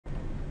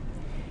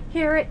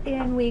Here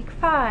in week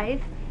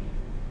 5,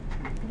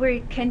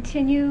 we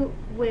continue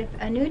with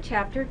a new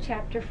chapter,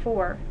 chapter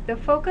 4. The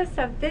focus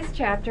of this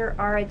chapter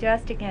are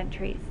adjusting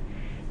entries.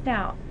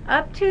 Now,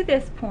 up to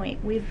this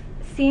point, we've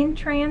seen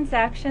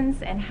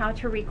transactions and how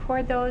to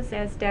record those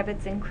as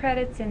debits and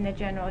credits in the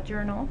general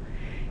journal.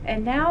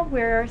 And now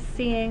we're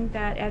seeing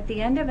that at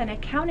the end of an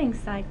accounting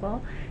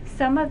cycle,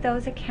 some of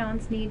those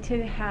accounts need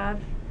to have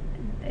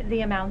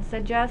the amounts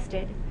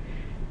adjusted.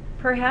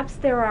 Perhaps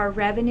there are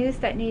revenues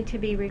that need to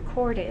be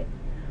recorded,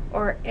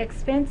 or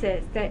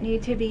expenses that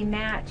need to be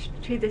matched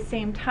to the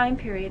same time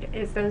period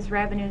as those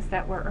revenues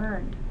that were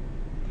earned.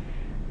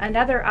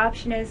 Another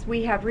option is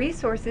we have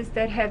resources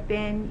that have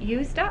been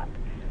used up.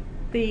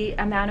 The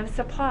amount of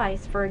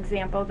supplies, for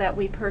example, that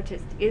we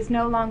purchased is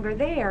no longer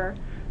there,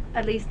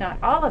 at least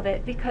not all of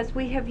it, because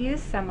we have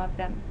used some of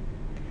them.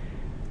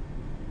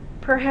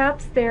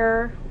 Perhaps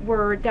there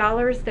were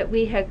dollars that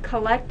we had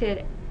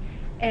collected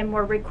and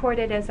were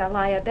recorded as a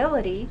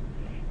liability,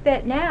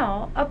 that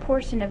now a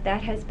portion of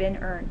that has been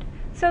earned.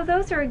 So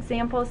those are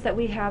examples that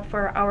we have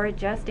for our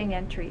adjusting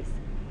entries.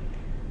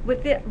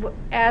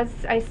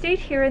 As I state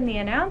here in the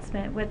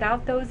announcement,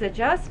 without those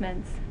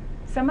adjustments,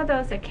 some of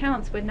those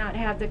accounts would not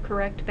have the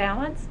correct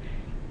balance.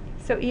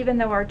 So even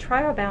though our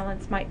trial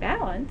balance might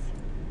balance,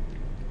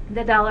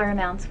 the dollar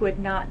amounts would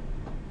not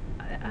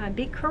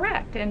be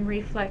correct and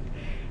reflect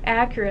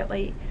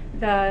accurately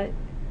the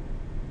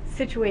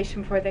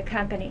situation for the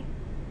company.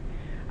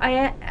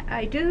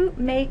 I do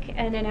make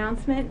an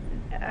announcement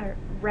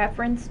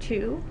reference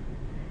to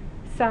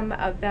some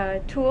of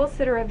the tools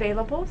that are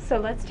available, so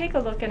let's take a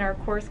look in our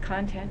course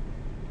content.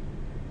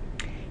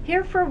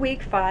 Here for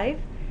week 5,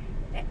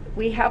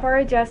 we have our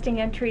adjusting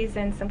entries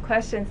and some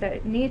questions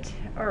that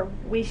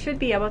we should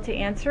be able to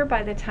answer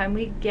by the time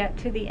we get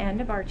to the end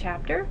of our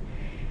chapter.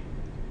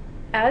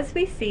 As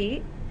we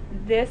see,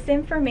 this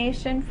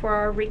information for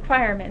our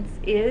requirements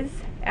is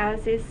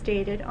as is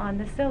stated on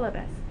the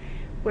syllabus,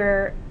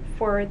 where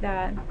for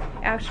the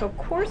actual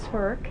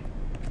coursework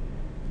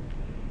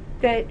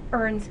that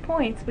earns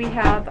points, we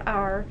have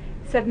our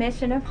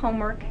submission of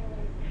homework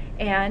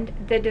and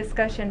the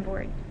discussion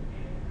board.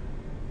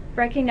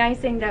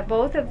 Recognizing that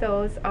both of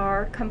those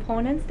are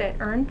components that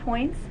earn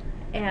points,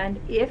 and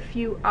if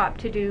you opt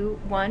to do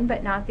one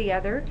but not the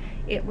other,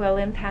 it will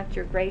impact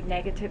your grade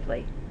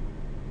negatively.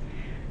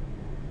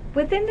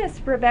 Within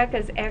this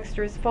Rebecca's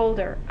Extras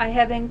folder, I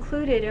have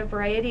included a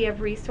variety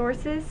of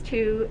resources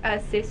to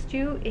assist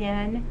you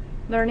in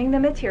learning the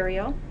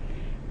material.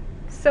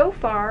 So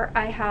far,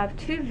 I have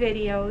 2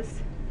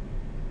 videos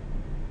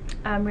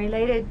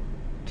related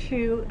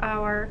to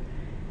our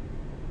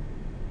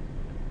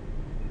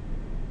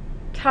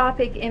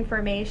topic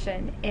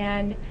information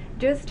and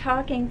just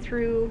talking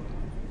through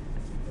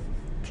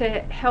to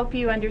help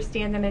you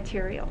understand the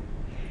material.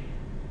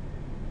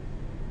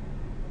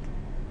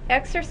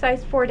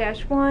 Exercise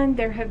 4-1,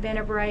 there have been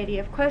a variety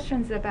of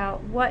questions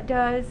about what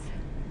do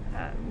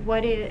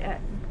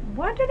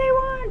they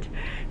want?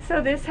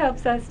 So this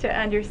helps us to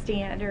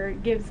understand, or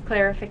gives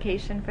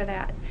clarification for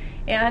that.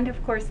 And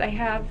of course I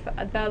have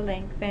the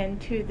link then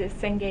to the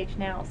Cengage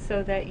Now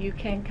so that you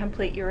can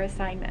complete your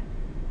assignment.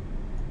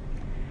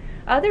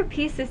 Other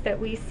pieces that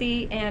we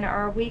see in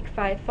our week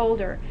 5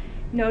 folder,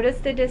 notice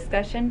the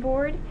discussion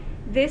board.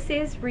 This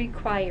is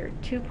required.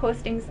 2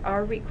 postings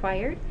are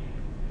required.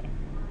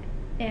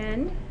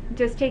 And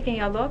just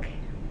taking a look,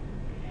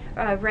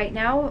 right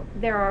now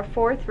there are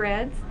 4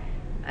 threads.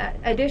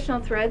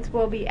 Additional threads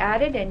will be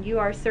added, and you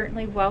are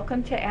certainly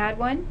welcome to add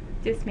one.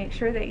 Just make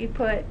sure that you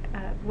put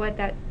what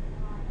that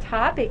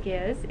topic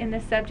is in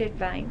the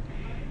subject line.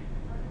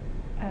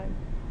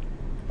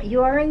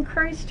 You are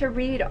encouraged to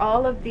read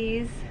all of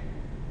these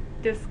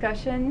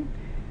discussion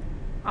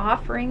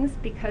offerings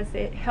because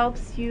it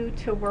helps you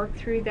to work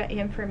through the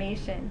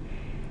information.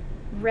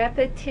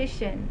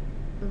 Repetition,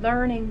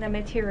 learning the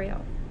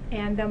material,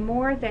 and the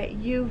more that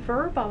you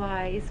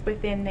verbalize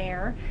within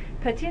there,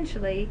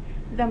 potentially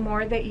the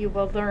more that you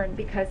will learn,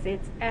 because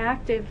it's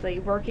actively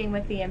working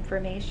with the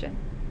information.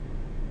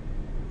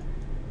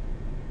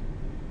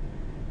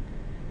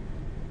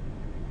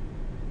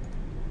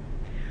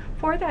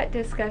 For that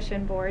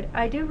discussion board,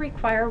 I do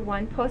require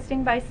 1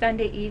 posting by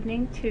Sunday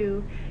evening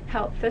to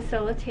help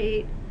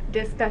facilitate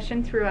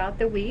discussion throughout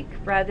the week,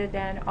 rather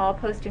than all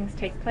postings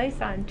take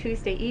place on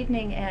Tuesday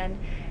evening, and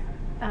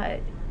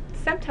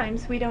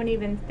sometimes we don't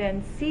even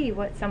then see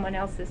what someone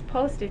else has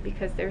posted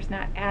because there's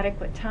not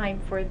adequate time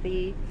for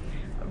the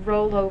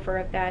rollover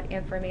of that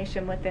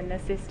information within the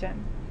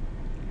system.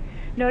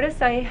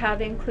 Notice I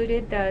have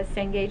included the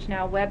Cengage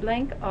Now web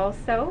link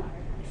also,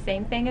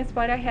 same thing as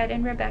what I had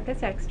in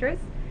Rebecca's Extras,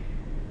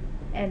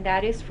 and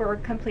that is for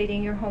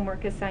completing your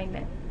homework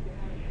assignment.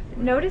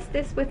 Notice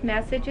this with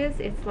messages,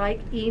 it's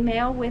like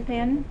email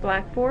within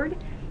Blackboard.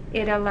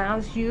 It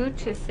allows you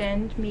to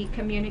send me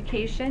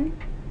communication,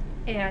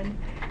 and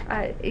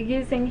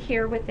using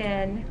here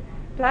within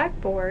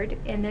Blackboard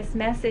in this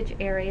message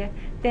area,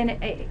 then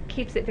it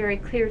keeps it very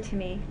clear to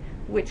me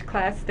which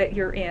class that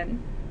you're in.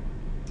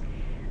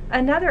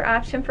 Another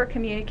option for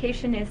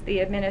communication is the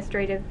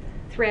administrative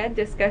thread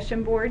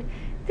discussion board.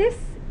 This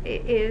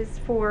is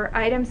for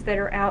items that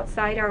are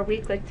outside our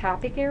weekly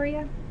topic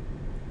area,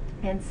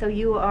 and so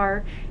you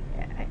are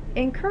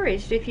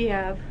encouraged, if you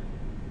have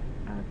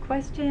a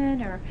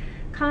question or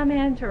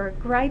comment or a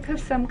gripe of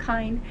some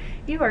kind,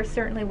 you are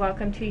certainly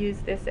welcome to use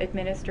this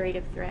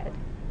administrative thread.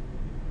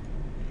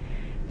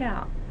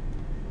 Now,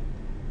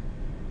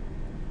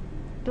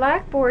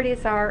 Blackboard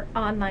is our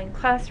online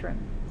classroom,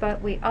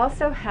 but we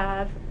also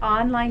have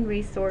online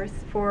resource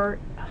for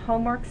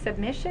homework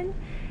submission,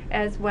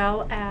 as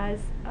well as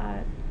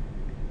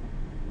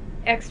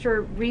extra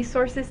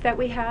resources that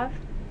we have.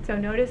 So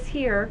notice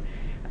here,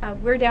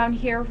 we're down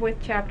here with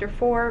Chapter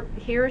 4.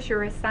 Here's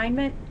your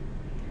assignment.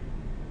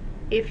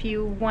 If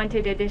you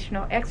wanted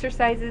additional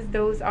exercises,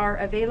 those are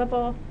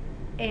available,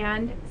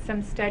 and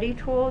some study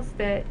tools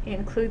that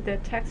include the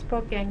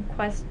textbook and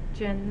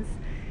questions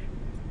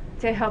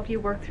to help you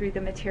work through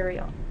the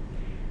material.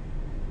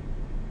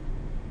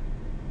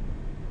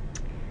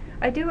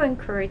 I do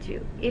encourage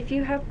you, if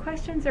you have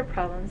questions or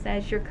problems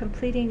as you're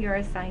completing your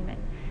assignment,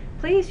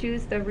 please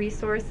use the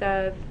resource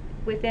of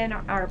within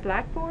our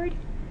Blackboard,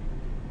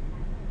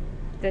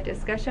 the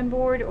discussion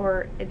board,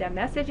 or the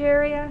message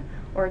area,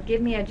 or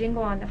give me a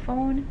jingle on the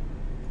phone.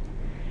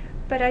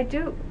 But I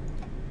do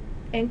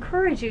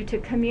encourage you to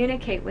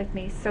communicate with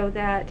me so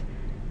that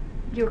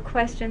your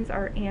questions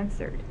are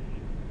answered.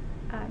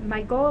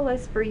 My goal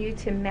is for you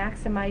to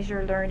maximize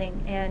your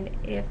learning, and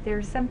if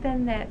there's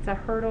something that's a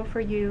hurdle for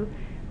you,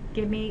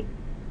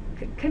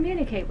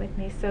 communicate with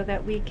me so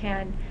that we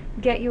can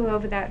get you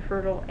over that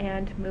hurdle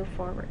and move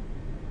forward.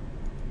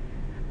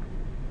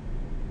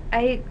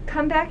 I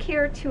come back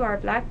here to our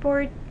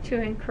Blackboard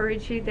to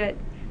encourage you that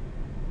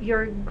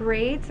your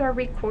grades are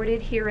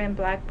recorded here in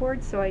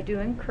Blackboard, so I do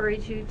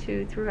encourage you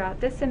to,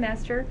 throughout the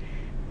semester,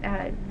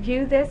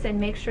 view this and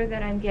make sure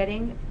that I'm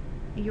getting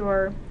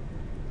your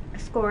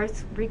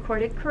scores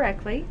recorded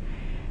correctly.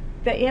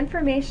 The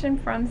information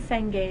from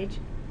Cengage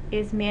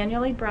is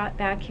manually brought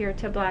back here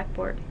to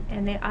Blackboard,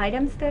 and the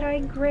items that I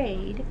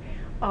grade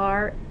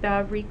are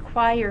the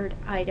required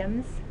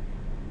items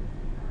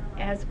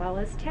as well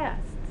as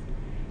tests.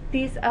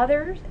 These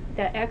others,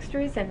 the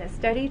extras and the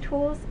study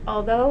tools,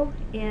 although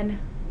in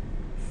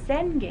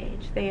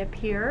Cengage they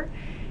appear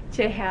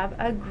to have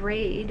a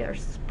grade or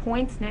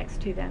points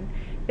next to them,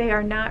 they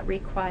are not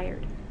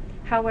required.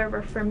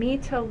 However, for me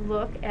to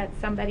look at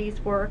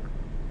somebody's work,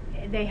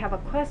 they have a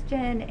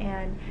question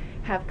and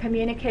have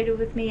communicated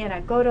with me, and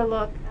I go to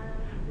look,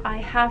 I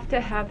have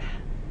to have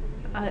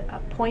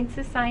points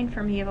assigned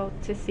for me able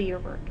to see your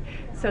work.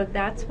 So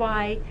that's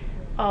why,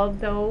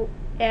 although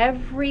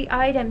every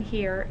item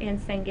here in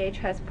Cengage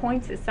has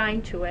points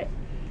assigned to it,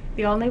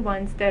 the only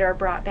ones that are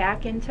brought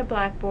back into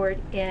Blackboard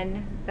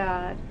in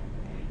the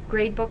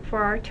gradebook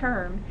for our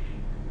term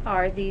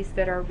are these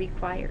that are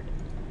required.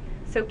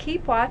 So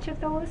keep watch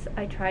of those.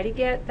 I try to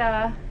get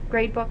the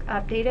gradebook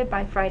updated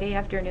by Friday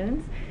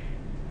afternoons.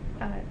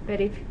 But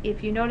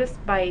if you notice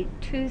by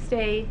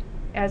Tuesday,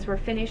 as we're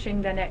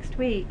finishing the next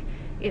week,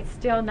 it's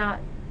still not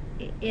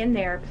in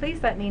there,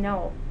 please let me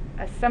know.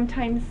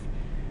 Sometimes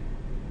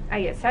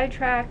I get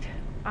sidetracked,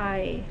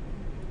 I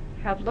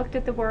have looked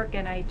at the work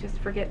and I just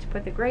forget to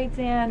put the grades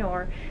in,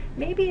 or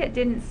maybe it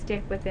didn't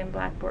stick within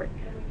Blackboard.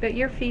 But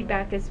your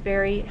feedback is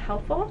very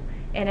helpful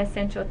and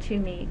essential to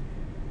me.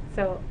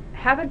 So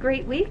have a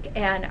great week,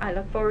 and I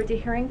look forward to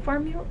hearing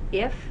from you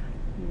if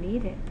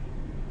needed.